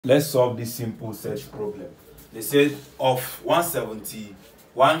Let's solve this simple search problem. They said of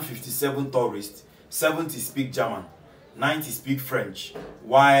 157 tourists, 70 speak German, 90 speak French,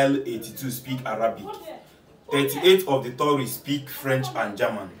 while 82 speak Arabic. 38 of the tourists speak French and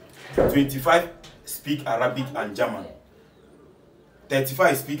German. 25 speak Arabic and German.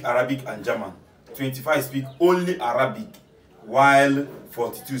 35 speak Arabic and German. 25 speak only Arabic, while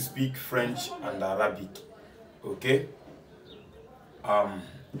 42 speak French and Arabic. Okay?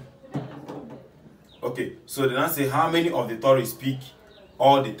 Okay, so then I say how many of the tourists speak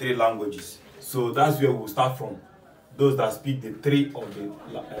all the three languages. So that's where we'll start from. Those that speak the three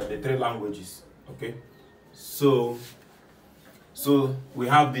languages. Okay, so we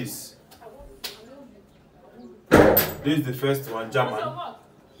have this. This is the first one, German.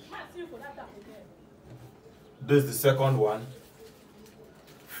 This is the second one,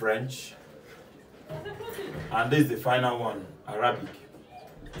 French. And this is the final one, Arabic.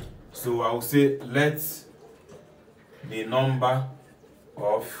 So I will say let the number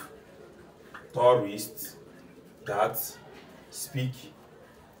of tourists that speak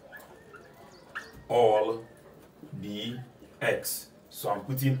all be X. So I'm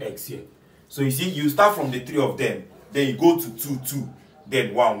putting X here. So you see, you start from the three of them, then you go to 2, 2,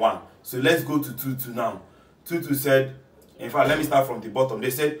 then 1, 1. So let's go to 2, 2 now. 2, 2 said, in fact, let me start from the bottom.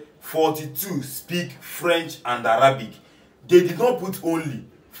 They said 42 speak French and Arabic. They did not put only.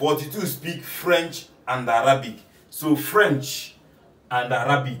 42 speak French and Arabic. So French and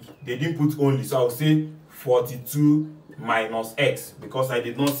Arabic, they didn't put only. So I'll say 42 minus X because I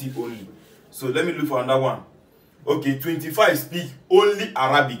did not see only. So let me look for another one. Okay, 25 speak only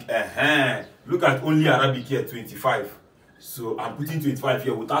Arabic. Look at only Arabic here, 25. So I'm putting 25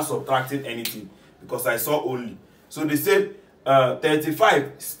 here without subtracting anything because I saw only. So they said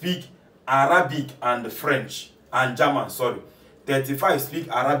 35 speak Arabic and French and German, sorry. 35 speak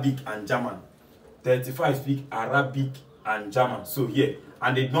Arabic and German. 35 speak Arabic and German. So here,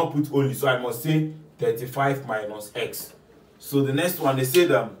 and they did not put only, so I must say 35 minus X. So the next one, they said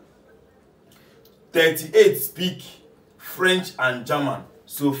 38 speak French and German.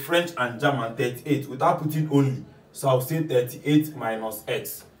 So French and German, 38, without putting only. So I'll say 38 minus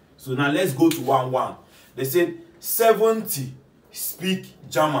X. So now let's go to 1, 1. They said 70 speak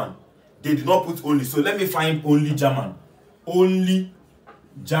German. They did not put only. So let me find only German. Only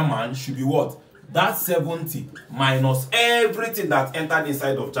German should be what? That 70 minus everything that entered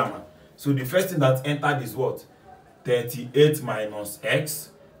inside of German. So the first thing that entered is what? 38 minus X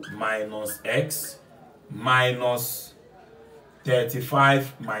minus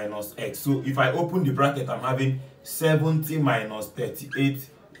 35 minus X. So if I open the bracket, I'm having 70 minus 38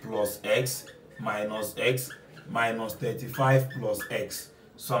 plus X minus 35 plus X.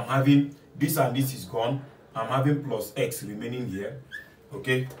 So I'm having this and this is gone. I'm having plus X remaining here.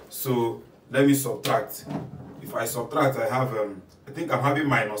 Okay, so let me subtract. If I subtract, I have I think I'm having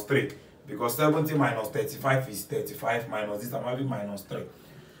minus 3 because 70 minus 35 is 35 minus this, I'm having minus 3.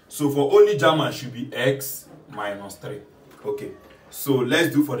 So for only German should be X minus 3. Okay, so let's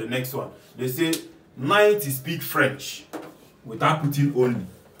do for the next one. They say 90 speak French without putting only.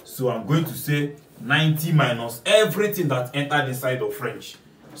 So I'm going to say 90 minus everything that entered inside of French.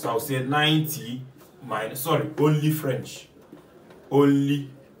 So I'll say 90 minus, sorry, only French. Only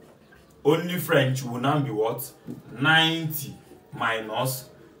French will now be what? 90 minus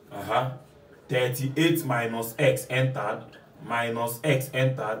 38 minus X entered, minus X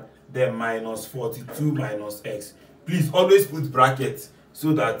entered, then minus 42 minus X. Please always put brackets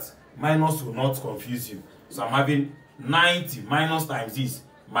so that minus will not confuse you. So I'm having 90 minus times this,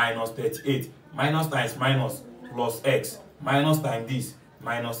 minus 38, minus times minus, plus X, minus times this,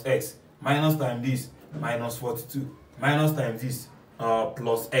 minus X, minus times this, minus 42, minus times this,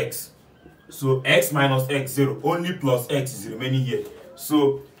 plus X. So X minus X, 0. Only plus X is remaining here.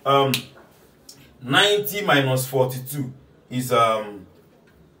 So 90 minus 42 is I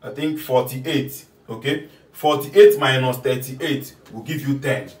think 48. Okay, 48 minus 38 will give you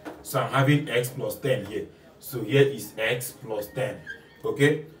 10. So I'm having X plus 10 here. So here is X plus 10.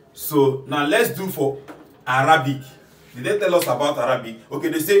 Okay, so now let's do for Arabic. Did they tell us about Arabic? Okay,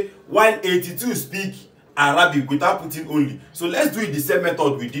 they say while 82 speak Arabic without putting only. So let's do it the same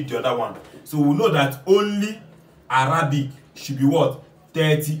method we did the other one. So we know that only Arabic should be what?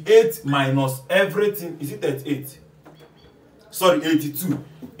 38 minus everything. Is it 38? Sorry, 82.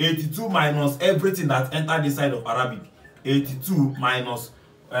 82 minus everything that entered inside of Arabic. 82 minus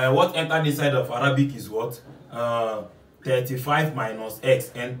what entered inside of Arabic is what? 35 minus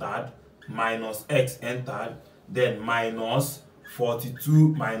X entered, minus X entered, then minus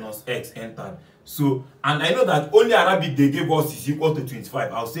 42 minus X entered. So, and I know that only Arabic they gave us is equal to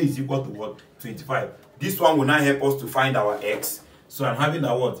 25. I'll say is equal to what? 25. This one will now help us to find our x. So I'm having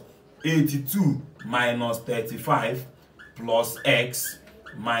that what? 82 minus 35 plus x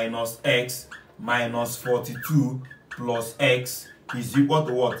minus 42 plus x is equal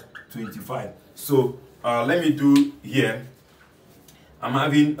to what? 25. So let me do here. I'm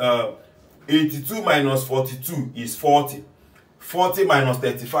having 82 minus 42 is 40. 40 minus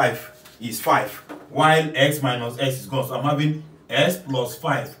 35 is 5. While x minus x is gone. So I'm having s plus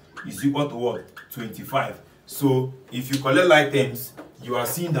 5 is equal to what? 25. So if you collect like terms, you are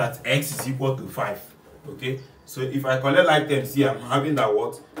seeing that x is equal to 5. Okay? So if I collect like terms here, I'm having that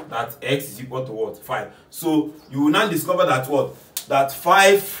what? That x is equal to what? 5. So you will now discover that what? That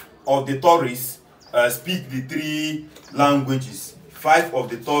 5 of the tourists speak the 3 languages. 5 of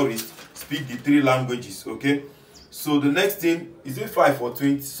the tourists speak the 3 languages. Okay? So the next thing, is it 5 or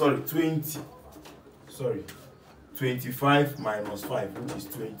 20? Sorry, 20. Sorry. 25 minus 5, which is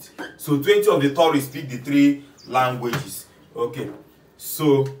 20. So 20 of the tourists speak the 3 languages. Okay.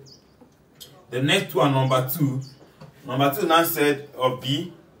 So the next one, number 2. Number 2 now said, or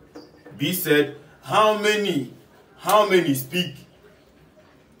B said, how many speak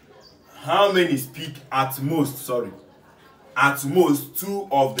at most, at most 2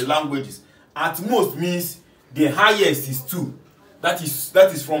 of the languages. At most means the highest is 2. That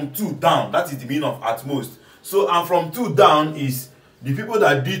is from 2 down. That is the meaning of at most. So, and from 2 down is the people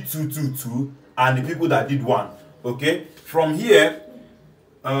that did 2, 2, 2, and the people that did 1. Okay? From here,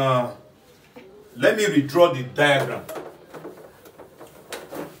 let me redraw the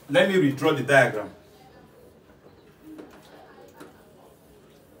diagram.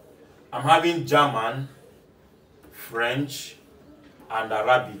 I'm having German, French, and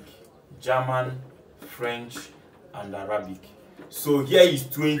Arabic. German, French, and Arabic. So here is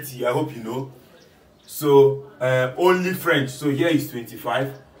 20, I hope you know. So only French, so here is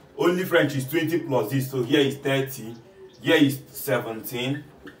 25. Only French is 20 plus this, so here is 30. Here is 17.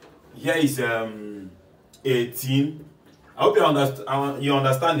 Here is 18. I hope you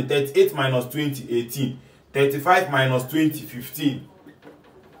understand the 38 minus 20, 18. 35 minus 20, 15.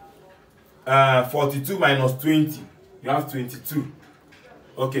 42 minus 20, you have 22.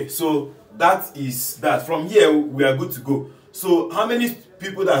 Okay, so that is that. From here, we are good to go. So how many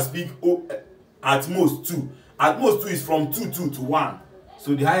people that speak at most 2? At most 2 is from 2 to 1.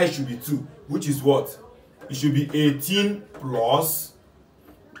 So the highest should be 2, which is what? It should be 18 plus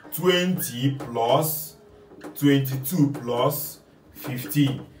 20 plus 22 plus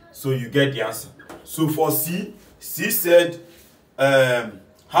 15. So you get the answer. So for C said,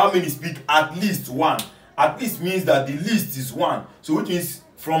 how many speak at least 1? At least means that the least is 1. So which is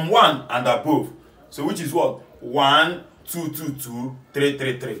from 1 and above. So which is what? 1, 2, 2, 2, 3,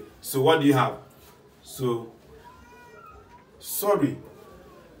 3, 3. So what do you have? So, sorry.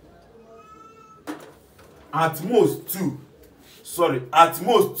 At most 2. Sorry, at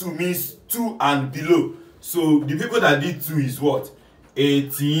most 2 means 2 and below. So the people that did 2 is what?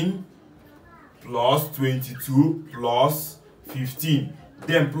 18 plus 22 plus 15.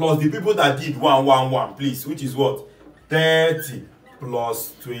 Then plus the people that did 1, 1, 1, please, which is what? 30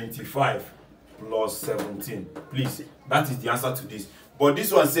 plus 25 plus 17. Please, that is the answer to this. But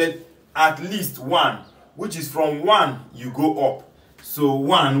this one said at least 1, which is from 1 you go up. So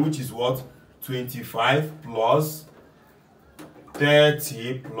 1, which is what? 25 plus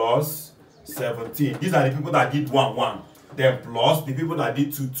 30 plus 17. These are the people that did 1, 1. Then plus the people that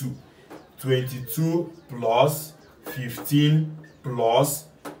did 2, 2. 22 plus 15 plus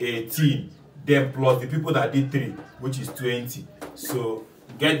 18. Then plus the people that did 3, which is 20. So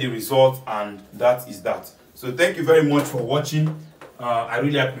get the result, and that is that. So thank you very much for watching. I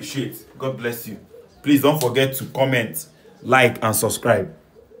really appreciate. God bless you. Please don't forget to comment, like, and subscribe.